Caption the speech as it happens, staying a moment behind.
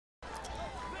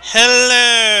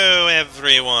Hello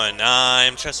everyone,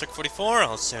 I'm Cheswick44,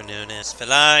 also known as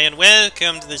Felai, and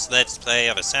welcome to this Let's Play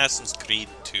of Assassin's Creed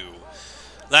 2.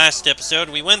 Last episode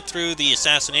we went through the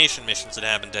assassination missions that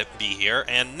happened to be here,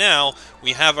 and now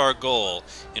we have our goal.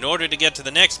 In order to get to the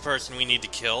next person we need to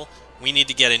kill, we need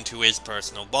to get into his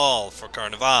personal ball for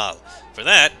Carnival. For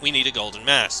that, we need a golden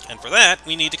mask, and for that,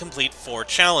 we need to complete 4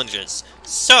 challenges.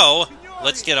 So,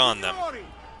 let's get on them.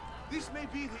 This may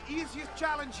be the easiest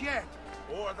challenge yet,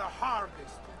 or the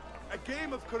hardest. A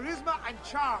game of charisma and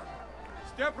charm.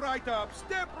 Step right up,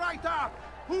 step right up!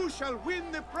 Who shall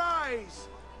win the prize?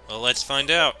 Well, let's find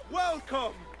out.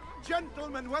 Welcome!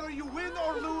 Gentlemen, whether you win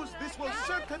or lose, this will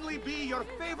certainly be your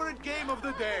favorite game of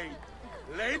the day.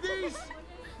 Ladies?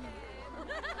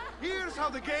 Here's how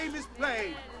the game is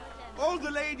played. All the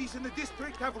ladies in the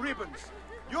district have ribbons.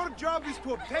 Your job is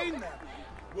to obtain them.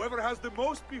 Whoever has the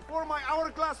most before my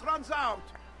hourglass runs out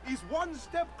is one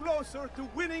step closer to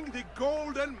winning the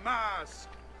golden mask.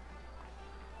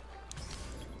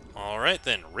 Alright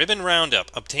then, Ribbon Roundup.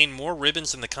 Obtain more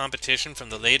ribbons in the competition from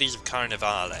the ladies of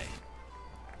Carnivale.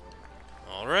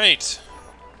 Alright.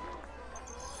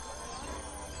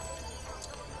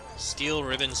 Steal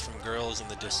ribbons from girls in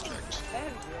the district.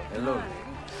 Hello.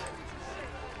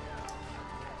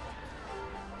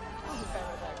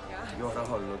 You're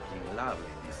all looking lovely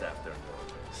this afternoon.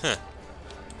 Huh.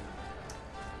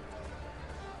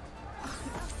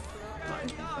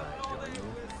 Mind if I join you?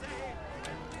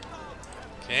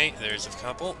 Okay, there's a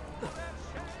couple.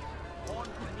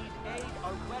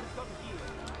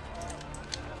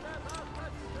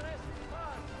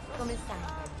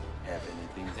 Have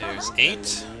anything for There's me,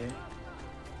 8. Melanie?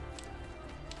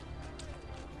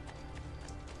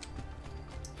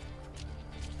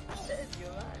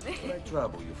 Will I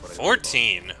trouble you for a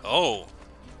 14. Oh.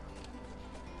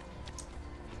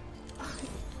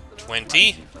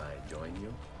 20. Mind if I join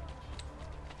you?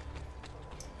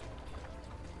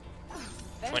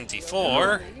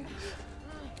 24.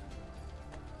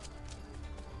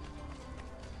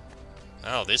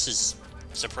 Oh, this is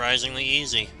surprisingly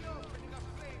easy.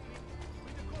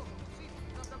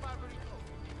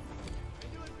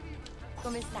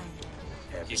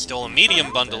 Have You stole a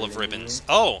medium bundle of ribbons.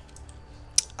 Oh!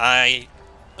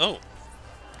 Oh.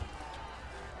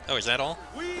 Oh, is that all?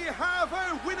 We have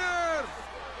a winner!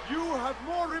 You have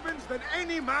more ribbons than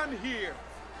any man here.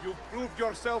 You've proved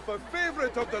yourself a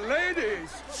favorite of the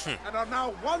ladies, and are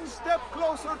now one step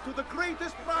closer to the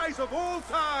greatest prize of all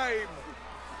time.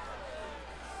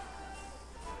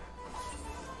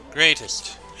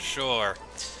 Greatest. Sure.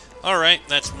 Alright,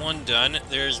 that's one done.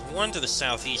 There's one to the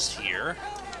southeast here.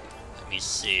 Let me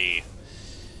see.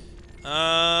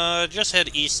 Just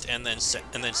head east and then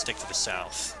stick to the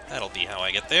south. That'll be how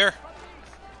I get there.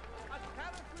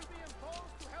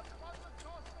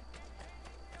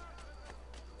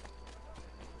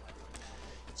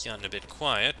 It's gotten a bit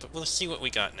quiet, but we'll see what we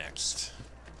got next.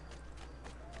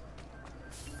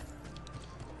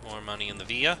 More money in the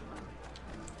Via.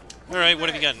 Alright, what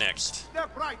have you got next?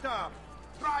 Step right up.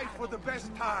 Try for the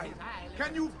best time.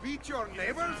 Can you beat your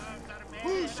neighbors?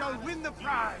 Who shall win the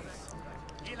prize?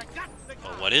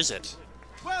 Well, what is it?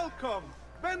 Welcome,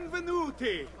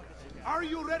 benvenuti. Are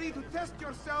you ready to test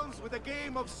yourselves with a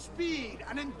game of speed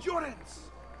and endurance?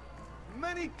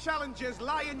 Many challenges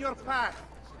lie in your path.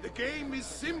 The game is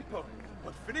simple,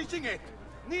 but finishing it,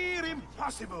 near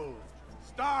impossible.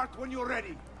 Start when you're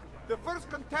ready. The first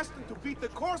contestant to beat the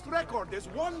course record is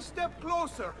one step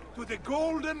closer to the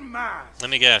golden mask. Let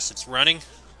me guess, it's running?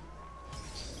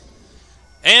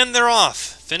 And they're off!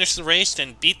 Finish the race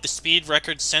and beat the speed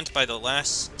record set by the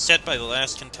last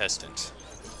contestant.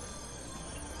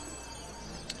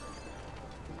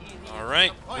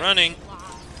 Alright, running.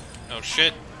 Oh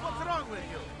shit. What's wrong with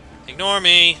you? Ignore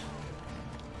me.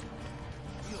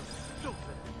 You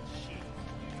stupid shit.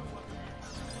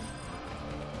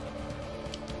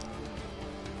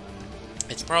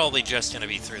 It's probably just gonna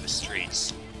be through the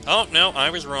streets. Oh, no, I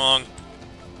was wrong.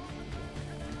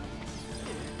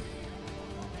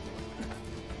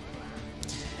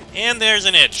 And there's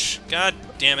an itch. God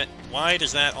damn it. Why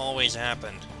does that always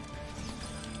happen?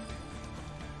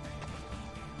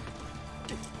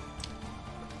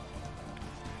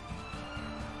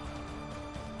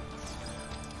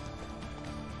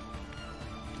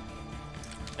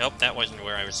 Nope, that wasn't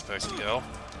where I was supposed to go.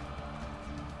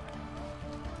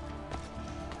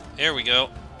 There we go.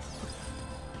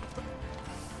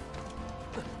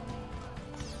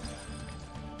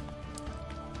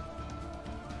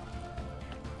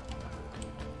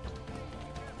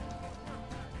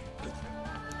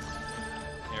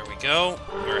 There we go.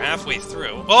 We're halfway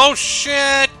through. Oh,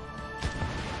 shit!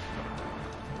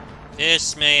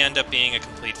 This may end up being a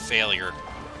complete failure.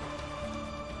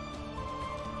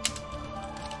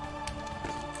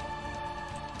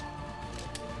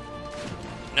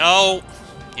 No!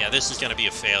 Yeah, this is gonna be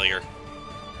a failure.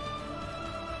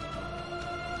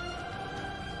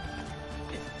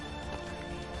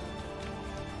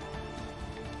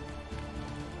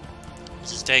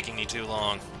 This is taking me too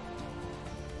long.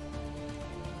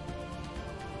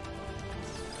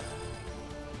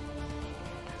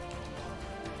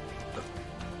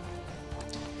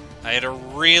 I had a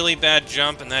really bad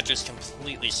jump, and that just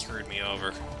completely screwed me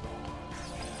over.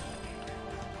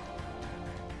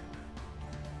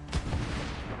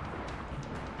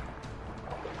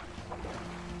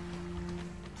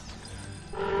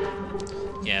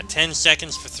 Yeah, 10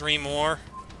 seconds for 3 more.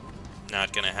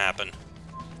 Not gonna happen.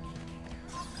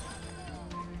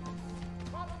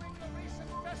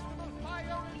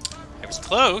 It was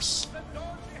close.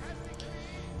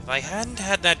 If I hadn't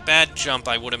had that bad jump,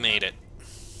 I would have made it.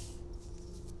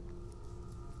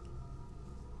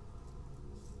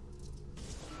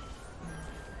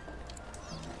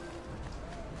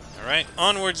 Alright,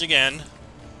 onwards again.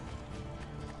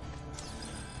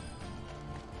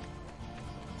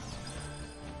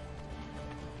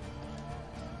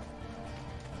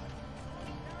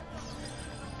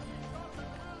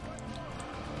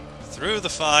 Through the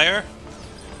fire.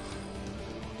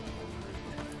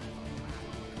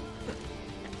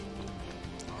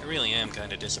 I really am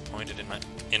kind of disappointed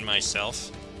in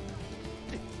myself.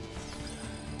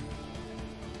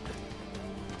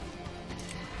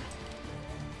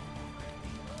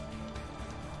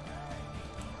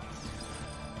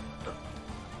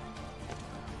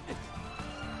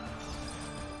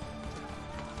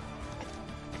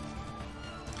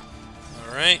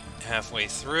 Alright, halfway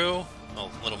through.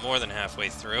 Well, a little more than halfway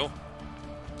through.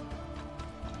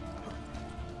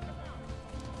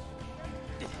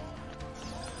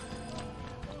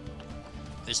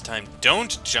 This time,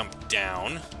 don't jump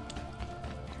down.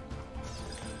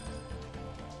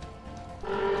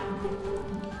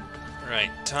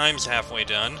 Alright, time's halfway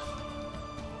done.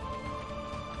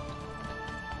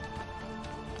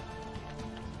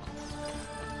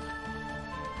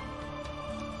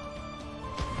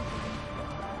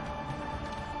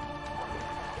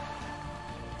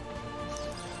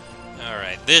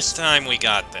 Alright, this time we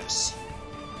got this.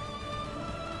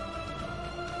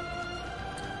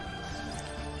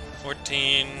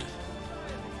 14,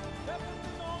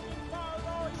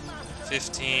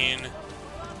 15,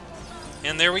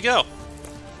 and there we go.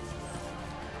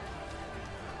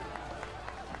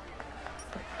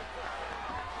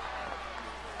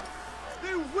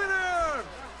 The winner!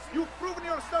 You've proven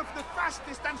yourself the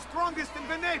fastest and strongest in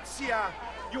Venezia.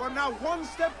 You are now one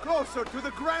step closer to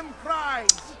the grand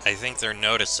prize. I think they're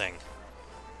noticing.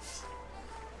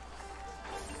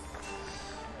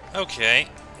 Okay,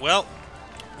 well,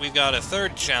 we've got a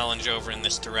third challenge over in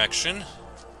this direction.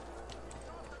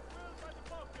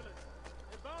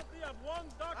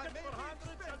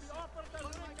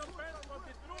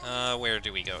 Where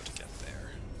do we go to get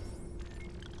there?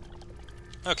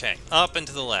 Okay, up and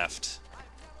to the left.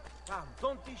 Come,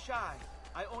 don't be shy.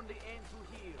 I only aim to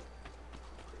heal.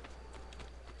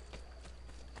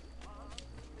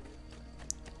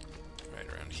 Right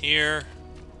around here.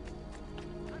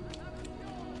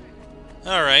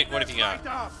 Alright, what have you got? Right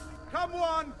up. Come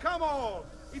on, come on!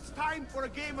 It's time for a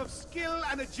game of skill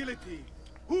and agility.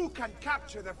 Who can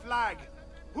capture the flag?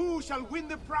 Who shall win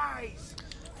the prize?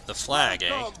 The flag,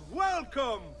 Welcome,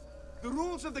 welcome! The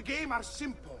rules of the game are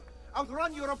simple.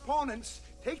 Outrun your opponents,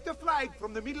 take the flag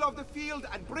from the middle of the field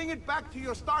and bring it back to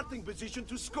your starting position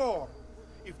to score.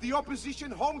 If the opposition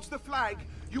holds the flag,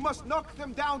 you must knock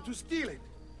them down to steal it.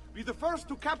 Be the first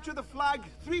to capture the flag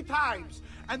 3 times,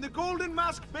 and the golden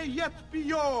mask may yet be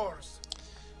yours.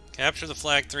 Capture the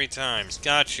flag 3 times.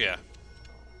 Gotcha.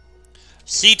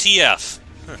 CTF.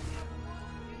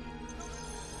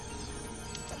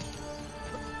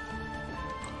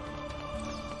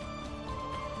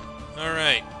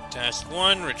 Alright, task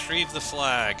 1, retrieve the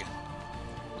flag.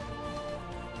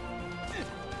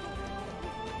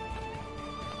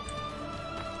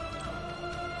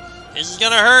 This is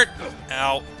gonna hurt!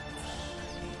 Ow.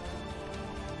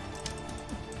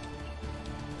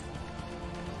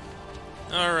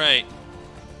 Alright.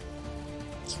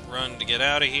 Let's run to get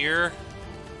out of here.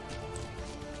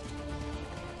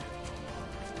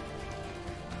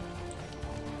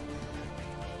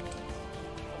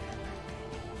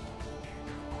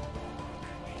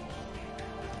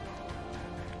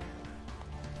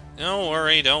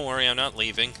 Don't worry, I'm not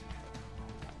leaving.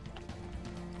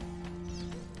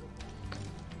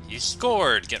 You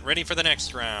scored! Get ready for the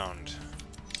next round.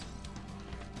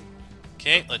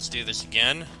 Okay, let's do this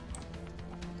again.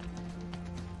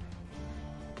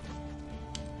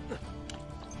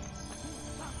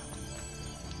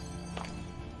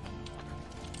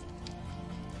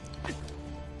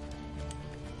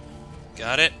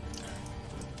 Got it.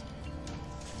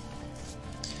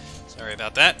 Sorry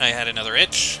about that. I had another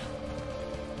itch.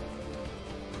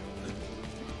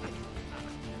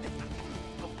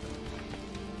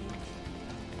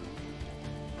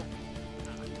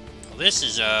 Well, this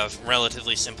is a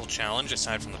relatively simple challenge,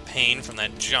 aside from the pain from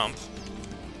that jump.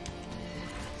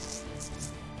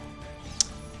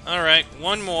 Alright,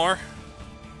 one more.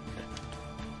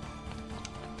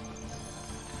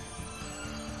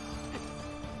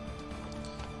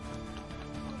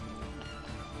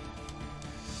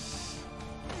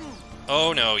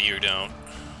 Oh, no, you don't.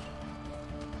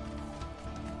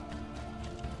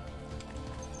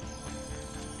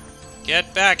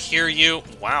 Get back here, you.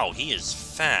 Wow, he is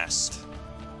fast.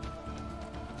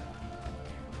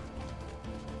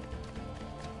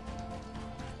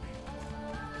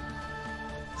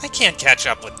 I can't catch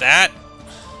up with that.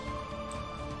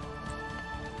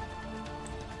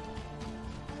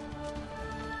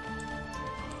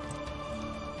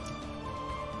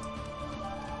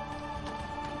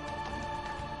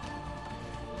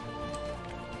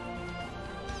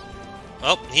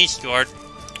 Oh, he scored.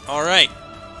 All right.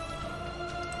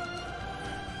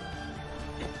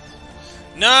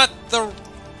 Not the...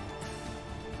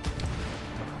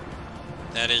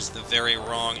 That is the very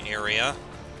wrong area.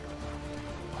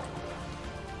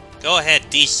 Go ahead,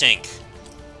 desync.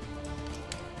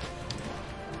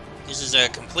 This is a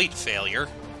complete failure.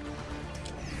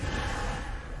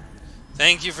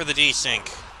 Thank you for the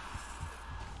desync.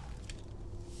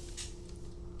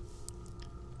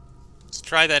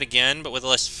 Try that again, but with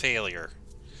less failure.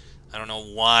 I don't know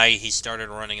why he started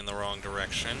running in the wrong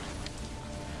direction.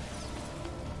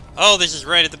 Oh, this is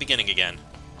right at the beginning again.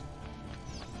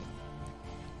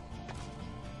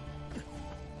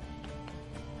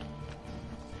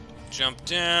 Jump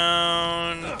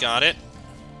down. Got it.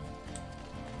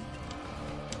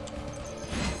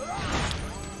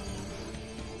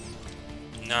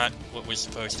 Not what was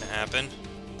supposed to happen.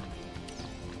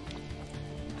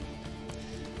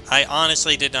 I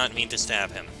honestly did not mean to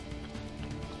stab him.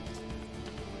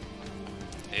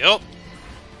 Yup.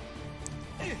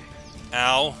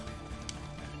 Ow.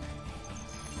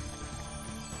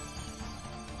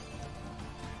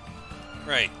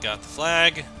 Right, got the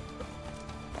flag.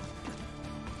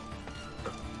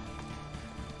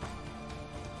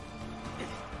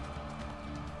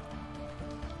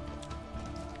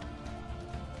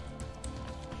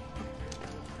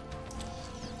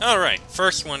 Alright,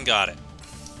 first one got it.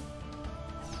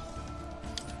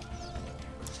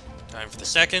 Time for the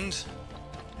second.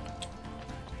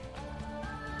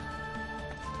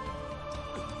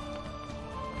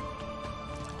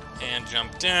 And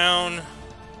jump down.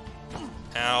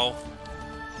 Ow.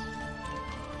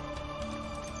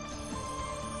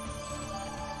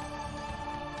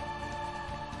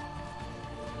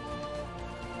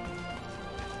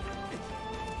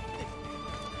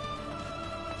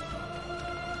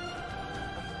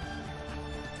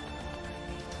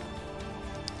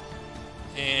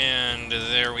 And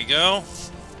there we go.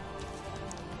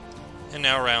 And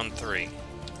now round 3.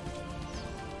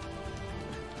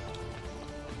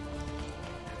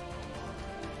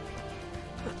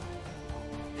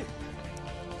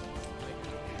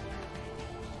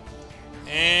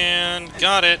 And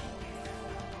got it.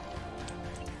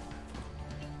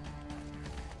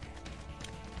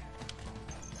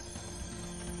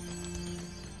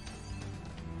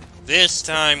 This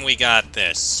time we got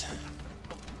this.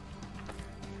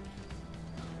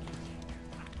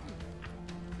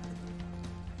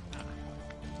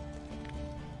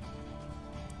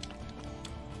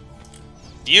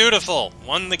 Beautiful!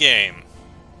 Won the game.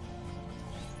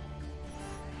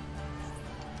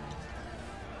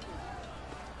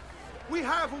 We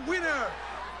have a winner!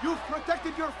 You've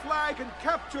protected your flag and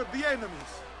captured the enemies.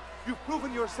 You've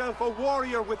proven yourself a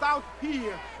warrior without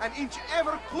fear, an inch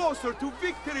ever closer to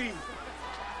victory!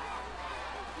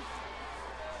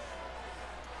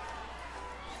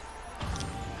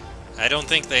 I don't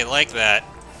think they like that.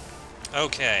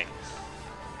 Okay.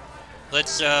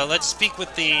 Let's speak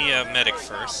with the medic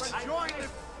first.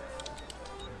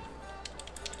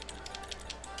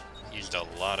 Used a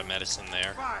lot of medicine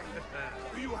there. Fine.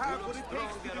 Do you have what it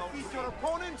takes to defeat your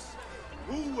opponents?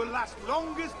 Who will last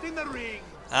longest in the ring?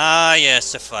 Ah,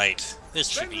 yes, a fight. This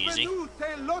should be easy.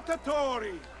 Benvenute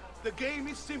lottatori. The game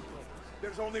is simple.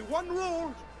 There's only one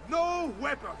rule: no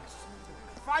weapons.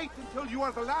 Fight until you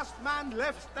are the last man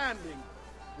left standing.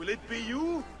 Will it be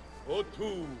you or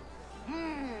two?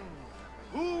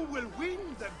 Who will win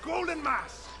the Golden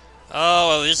Mask? Oh,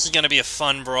 well, this is going to be a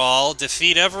fun brawl.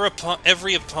 Defeat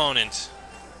every opponent.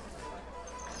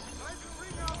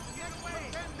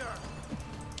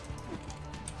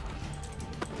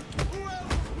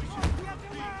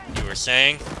 You were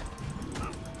saying?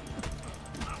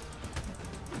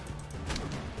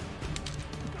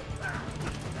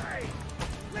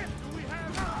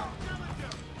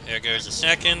 There goes a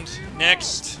second.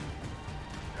 Next.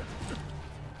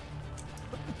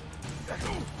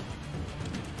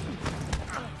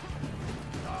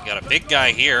 Got a big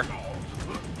guy here.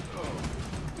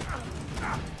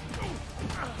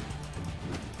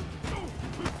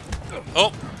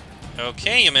 Oh,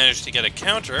 okay, you managed to get a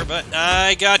counter, but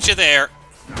I got you there.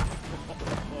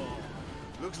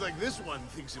 Looks like this one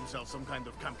thinks himself some kind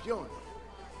of campeon.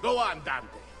 Go on, Dante.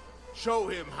 Show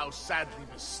him how sadly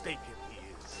mistaken he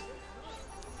is.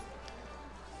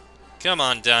 Come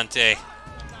on, Dante.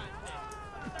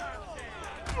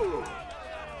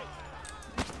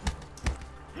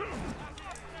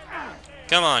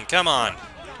 Come on, come on.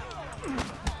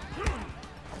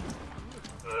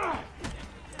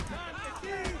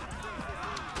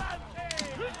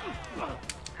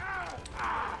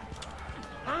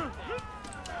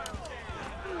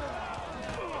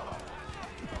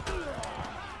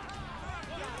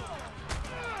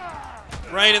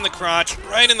 Right in the crotch,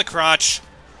 right in the crotch.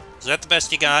 Is that the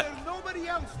best you got? Is there nobody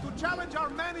else to challenge our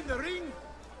man in the ring?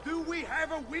 Do we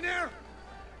have a winner?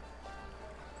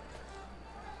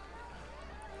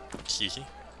 Excuse me.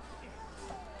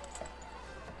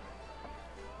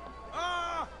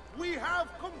 Ah, we have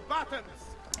combatants.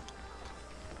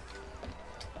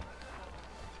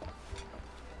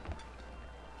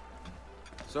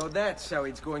 So that's how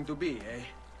it's going to be, eh?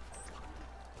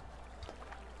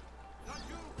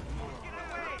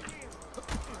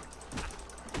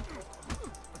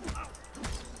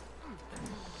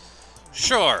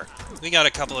 Sure. We got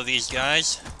a couple of these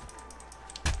guys.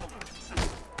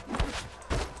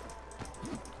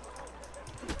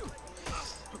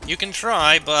 You can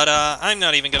try, but I'm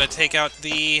not even going to take out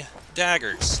the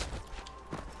daggers.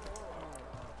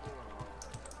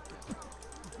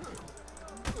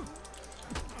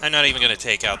 I'm not even going to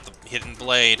take out the hidden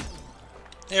blade.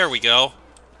 There we go.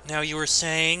 Now you were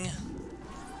saying?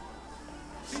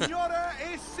 Signora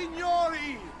e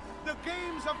signori, the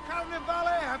games of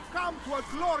Carnevale have come to a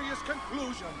glorious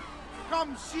conclusion.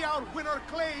 Come see our winner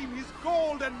claim his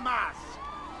golden mask.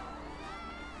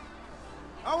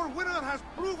 Our winner has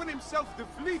proven himself the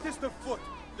fleetest of foot,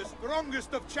 the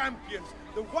strongest of champions,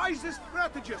 the wisest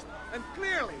strategist, and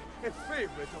clearly a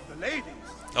favorite of the ladies.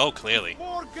 Oh, clearly.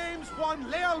 4 games won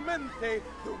lealmente,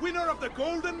 the winner of the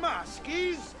golden mask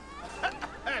is...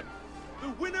 the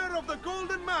winner of the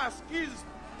golden mask is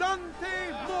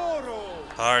Dante Moro.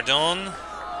 Pardon?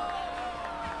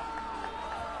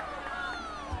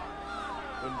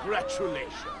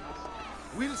 Congratulations.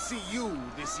 We'll see you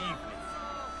this evening.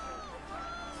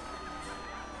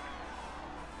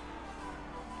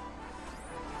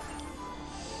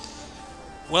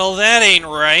 Well, that ain't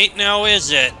right, now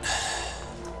is it?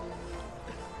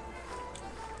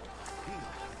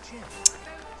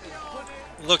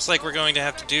 Looks like we're going to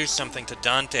have to do something to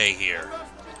Dante here.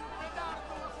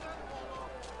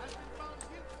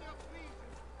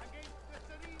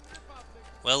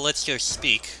 Well, let's go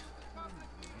speak.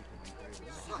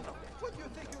 What do you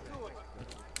think you're doing?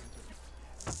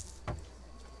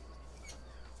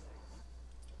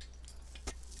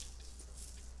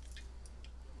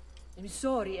 I'm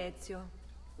sorry, Ezio.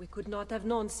 We could not have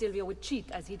known Silvio would cheat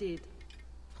as he did.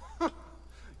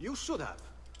 You should have.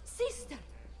 Sister,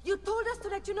 you told us to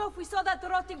let you know if we saw that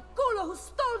rotting culo who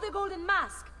stole the golden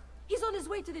mask. He's on his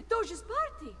way to the Doge's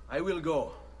party. I will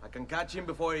go. I can catch him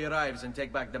before he arrives and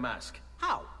take back the mask.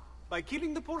 How? By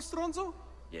killing the poor Stronzo?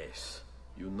 Yes.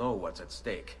 You know what's at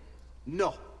stake.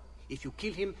 No. If you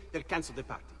kill him, they'll cancel the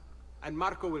party. And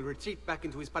Marco will retreat back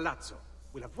into his palazzo.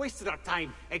 We'll have wasted our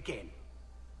time again.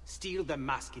 Steal the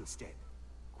mask instead.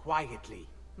 Quietly.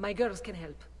 My girls can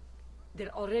help.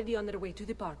 They're already on their way to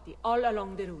the party, all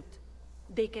along the route.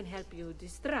 They can help you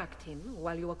distract him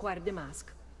while you acquire the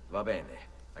mask. Va bene.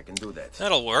 I can do that.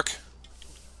 That'll work.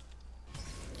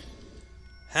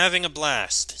 Having a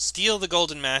blast. Steal the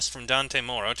golden mask from Dante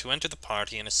Moro to enter the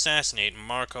party and assassinate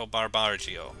Marco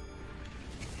Barbargio.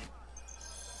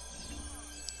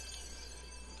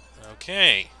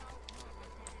 Okay.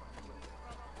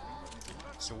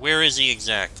 So where is he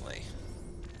exactly?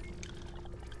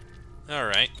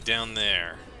 Alright, down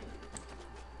there.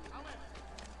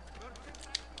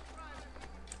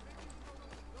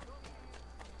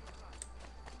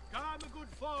 Come, good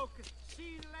folk,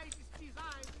 see the latest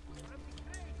design from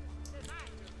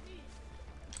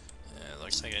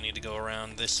Looks like I need to go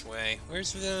around this way.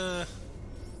 Where's the...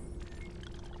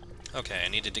 Okay, I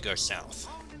needed to go south.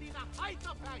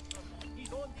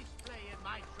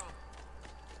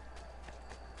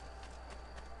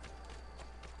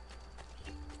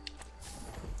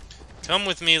 Come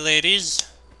with me,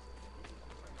 ladies.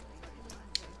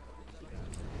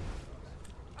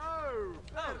 Oh,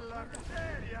 bella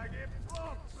miseria, che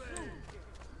pozze!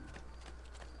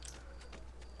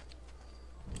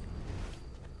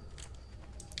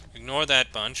 Ignore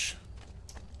that bunch.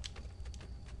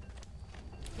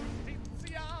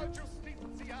 Justizia,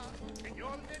 Justizia, in your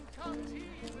men comes he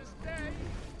this day.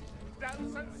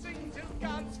 Dance and sing till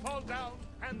gods fall down,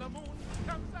 and the moon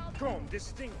comes out. Come,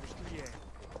 distinguished Lier.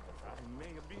 I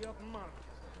may be of mark,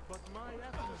 but my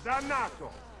efforts...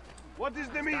 Dannato! What is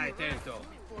the meaning? Stai attento.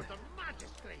 For the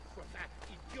magistrate for that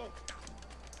idiota.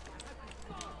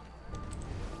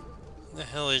 The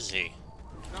hell is he?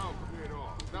 Now clear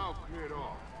off. Now clear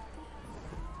off.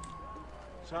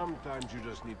 Sometimes you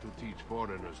just need to teach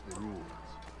foreigners the rules.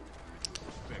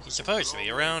 He's supposed to be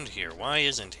around here. Why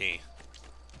isn't he?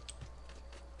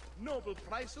 Noble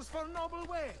prices for noble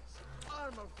wares.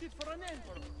 Armor fit for an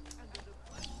emperor.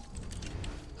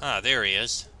 Ah, there he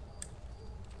is.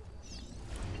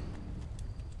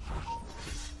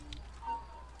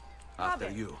 After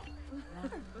you.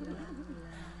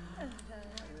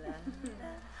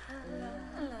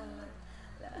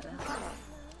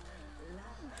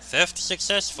 Theft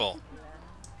successful.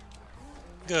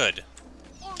 Good.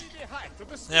 Only the height of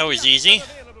the That was easy.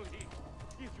 available here.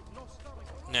 If you've no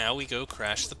stomach, Now we go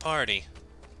crash the party.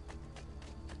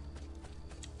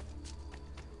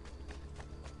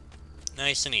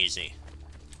 Nice and easy.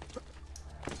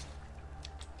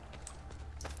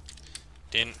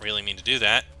 Didn't really mean to do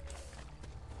that.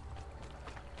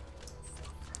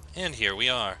 And here we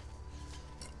are.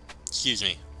 Excuse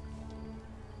me.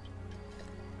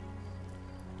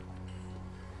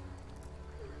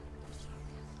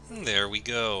 And there we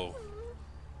go.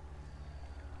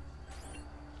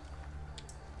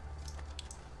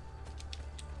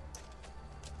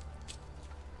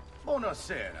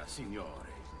 Buonasera, signore.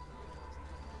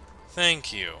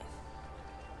 Thank you.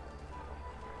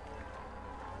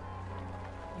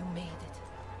 You made it.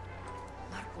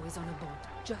 Marco is on a boat,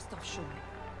 just offshore.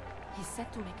 He's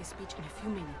set to make a speech in a few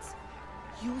minutes.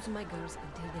 Use my girls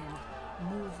until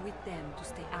then. Move with them to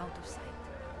stay out of sight.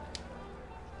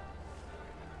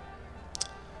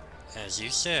 As you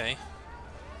say.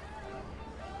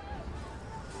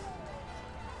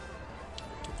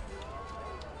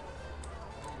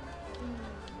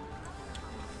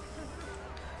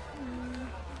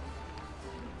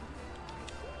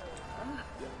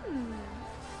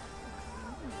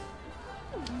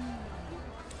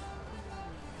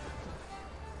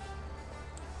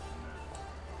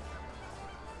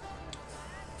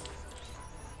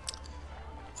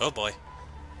 Oh boy.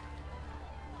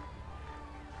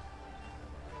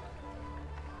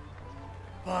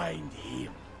 find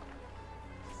him.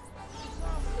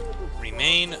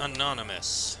 Remain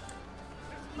anonymous.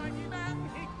 Mighty man,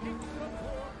 he kicks the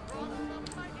poor from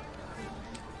the mighty.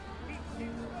 He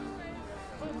kicks the man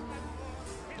from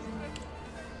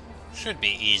the Should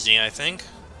be easy, I think.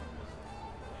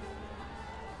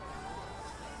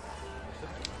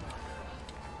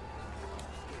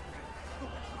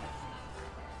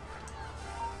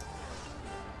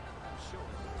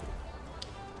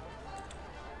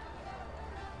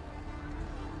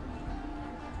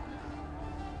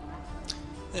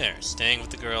 There, staying with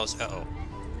the girls. Uh-oh.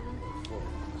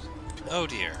 Oh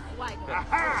dear.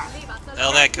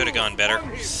 Well, that could have gone better.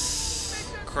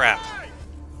 Crap.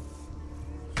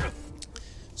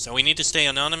 So we need to stay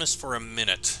anonymous for a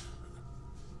minute.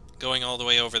 Going all the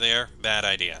way over there, bad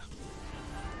idea.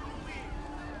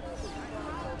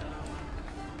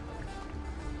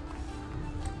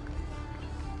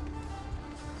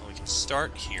 Well, we can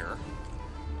start here.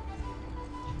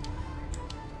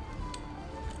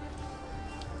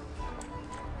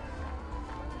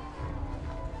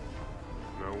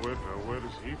 Now where is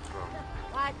he from?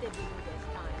 What did we do this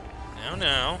time?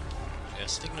 Now,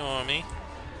 just ignore me.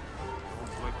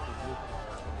 Don't like the look.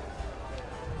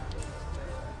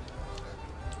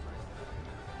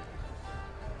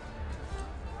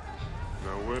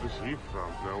 Now where is he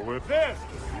from? Now where? This!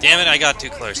 Damn it, I got too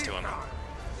close to him.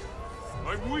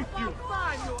 I'm with you.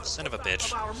 Son of a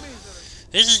bitch.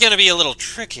 This is gonna be a little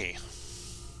tricky.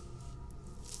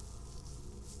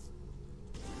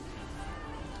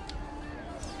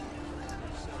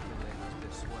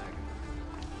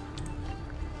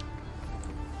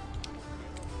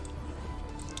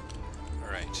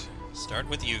 Alright, start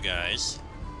with you guys.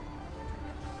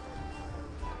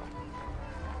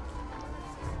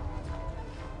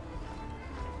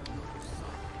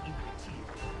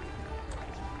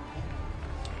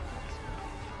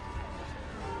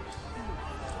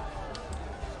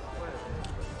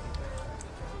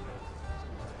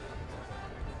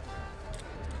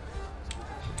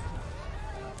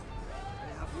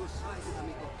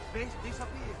 face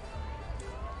disappeared.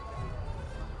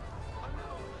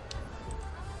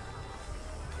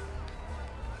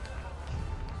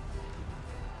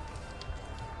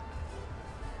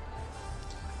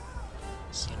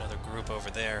 See another group over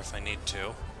there if I need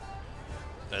to.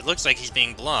 But it looks like he's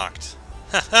being blocked.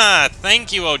 Haha!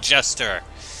 Thank you, O Jester!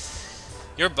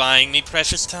 You're buying me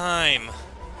precious time.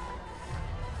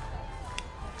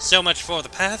 So much for the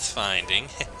pathfinding.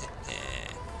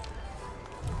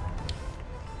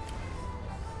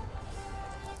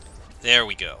 There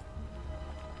we go.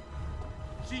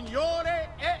 Signore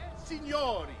e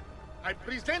signori, I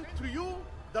present to you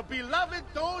the beloved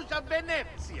Doge of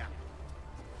Venezia.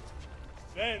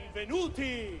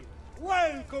 Benvenuti!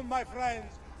 Welcome, my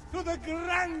friends, to the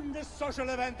grandest social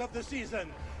event of the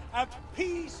season. At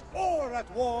peace or at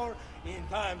war, in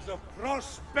times of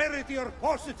prosperity or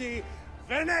paucity,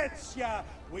 Venezia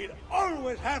will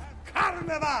always have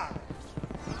Carnival!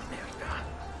 Merda.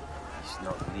 He's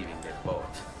not leaving the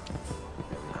boat.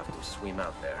 We'll have to swim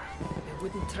out there. I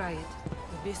wouldn't try it.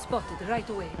 We'll be spotted right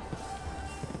away.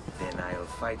 Then I'll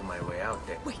fight my way out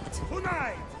there. Wait!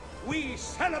 Tonight, we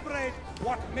celebrate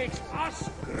what makes us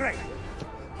great.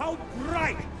 How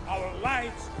bright our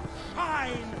lights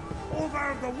shine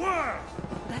over the world.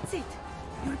 That's it.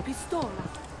 Your pistola.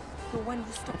 The one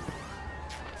you stole.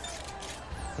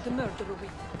 The murderer with it.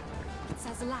 It's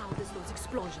as loud as those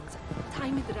explosions.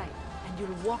 Time it right, and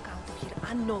you'll walk out of here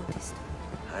unnoticed.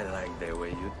 I like the way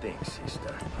you think,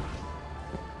 sister.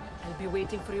 I'll be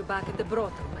waiting for you back at the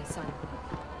brothel, my son.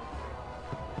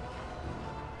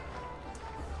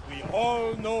 We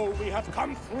all know we have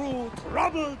come through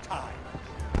troubled time.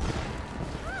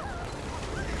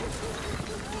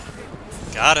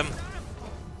 Got him.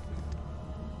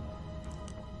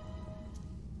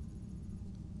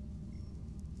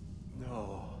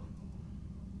 No.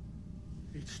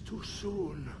 It's too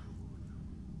soon.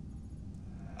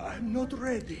 I'm not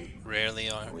ready. Rarely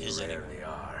are, We is anyone, rarely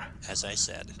are. as I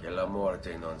said. Che la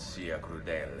morte non sia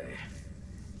crudele.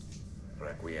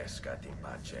 Requiescat in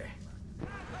pace.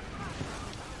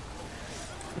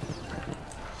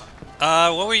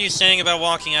 What were you saying about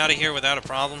walking out of here without a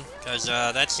problem? Because,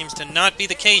 that seems to not be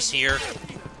the case here.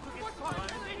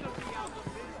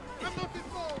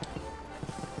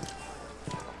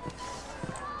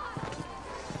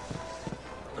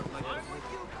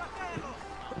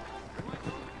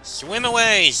 Swim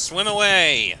away! Swim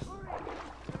away!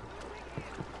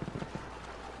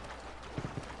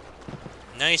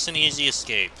 Nice and easy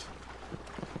escape.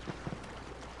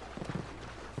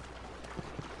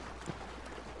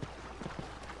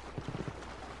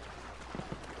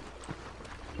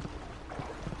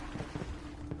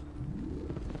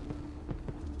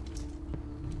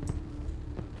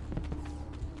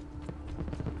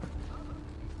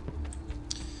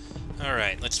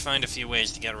 Alright, let's find a few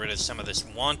ways to get rid of some of this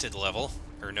wanted level,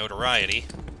 or notoriety.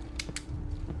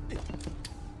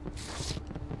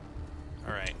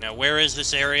 Alright, now where is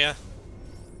this area?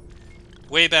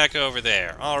 Way back over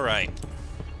there. Alright.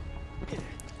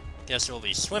 Guess we'll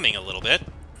be swimming a little bit.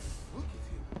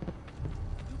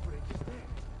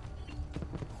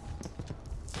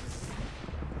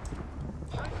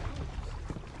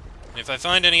 If I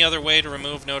find any other way to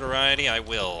remove notoriety, I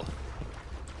will.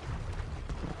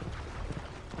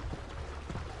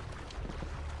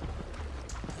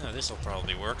 Oh, this'll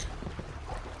probably work.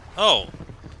 Oh!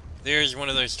 There's one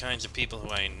of those kinds of people who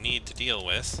I need to deal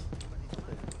with.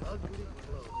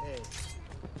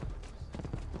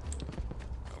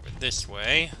 Over this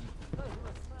way.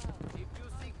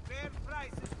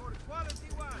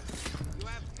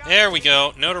 There we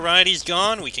go. Notoriety's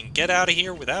gone. We can get out of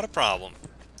here without a problem.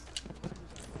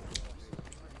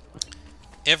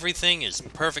 Everything is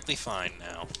perfectly fine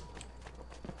now.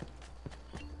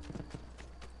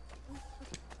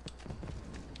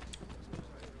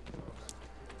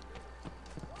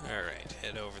 Alright,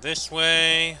 head over this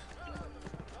way.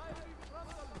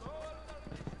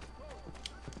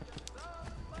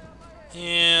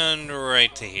 And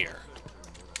right to here.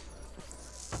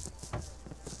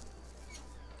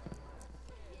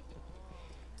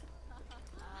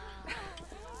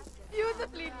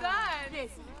 Beautifully done!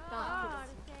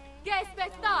 Che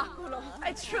spettacolo!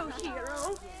 A true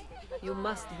hero! You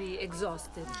must be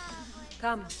exhausted.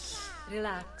 Come,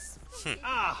 relax.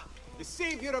 Ah, the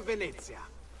savior of Venezia.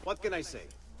 What can I say?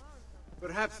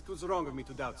 Perhaps it was wrong of me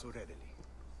to doubt so readily.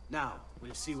 Now,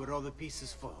 we'll see where all the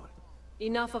pieces fall.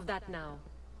 Enough of that now.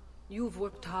 You've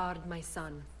worked hard, my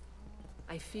son.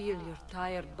 I feel your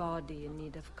tired body in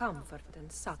need of comfort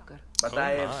and succor. But Oh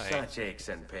I my. have such aches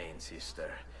and pains,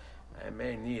 sister. I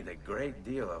may need a great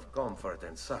deal of comfort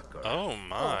and succor. Oh Oh,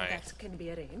 my. that can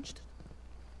be arranged.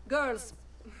 Girls,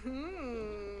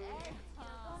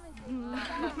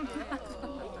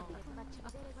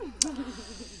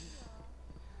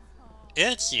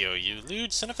 Ezio, you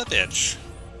lewd son of a bitch.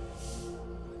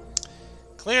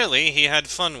 Clearly, he had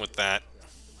fun with that.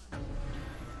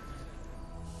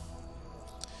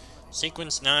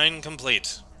 Sequence 9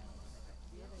 complete.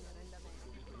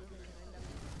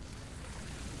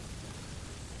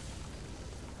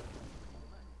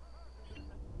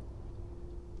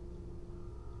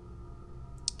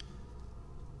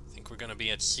 I think we're gonna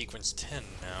be at sequence 10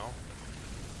 now.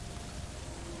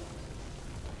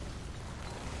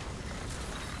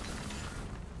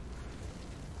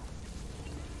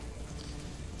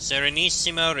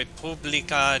 Serenissima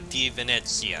Repubblica di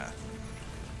Venezia.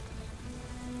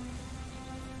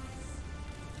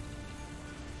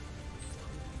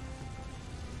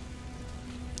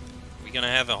 We gonna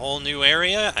have a whole new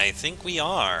area? I think we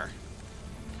are.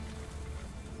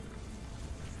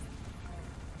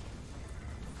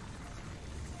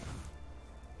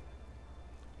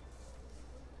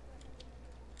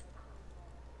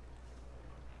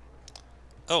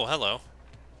 Oh, hello.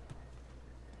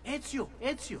 Ezio,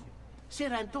 Ezio.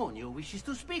 Ser Antonio wishes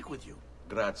to speak with you.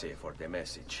 Grazie for the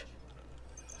message.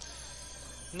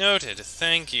 Noted,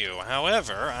 thank you.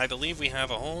 However, I believe we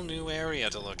have a whole new area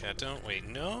to look at, don't we?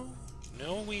 No?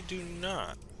 No, we do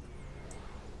not.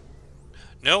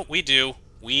 No, we do.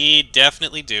 We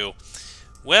definitely do.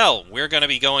 Well, we're going to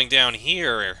be going down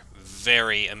here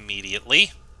very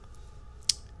immediately.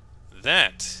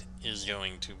 That is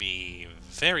going to be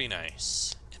very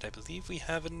nice. I believe we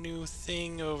have a new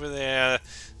thing over there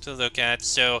to look at,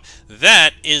 so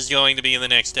that is going to be in the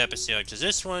next episode, because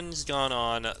this one's gone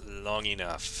on long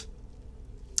enough.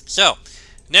 So,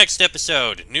 next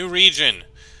episode, new region.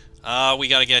 We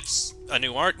gotta get a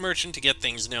new art merchant to get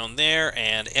things known there,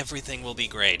 and everything will be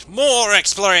great. More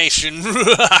exploration!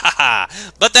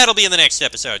 But that'll be in the next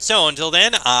episode. So, until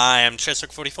then, I am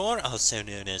Cheswick44, also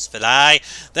known as Felai.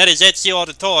 That is Ezio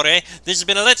Auditore. This has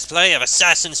been a Let's Play of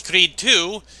Assassin's Creed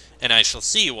 2, and I shall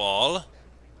see you all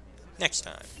next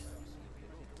time.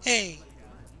 Hey!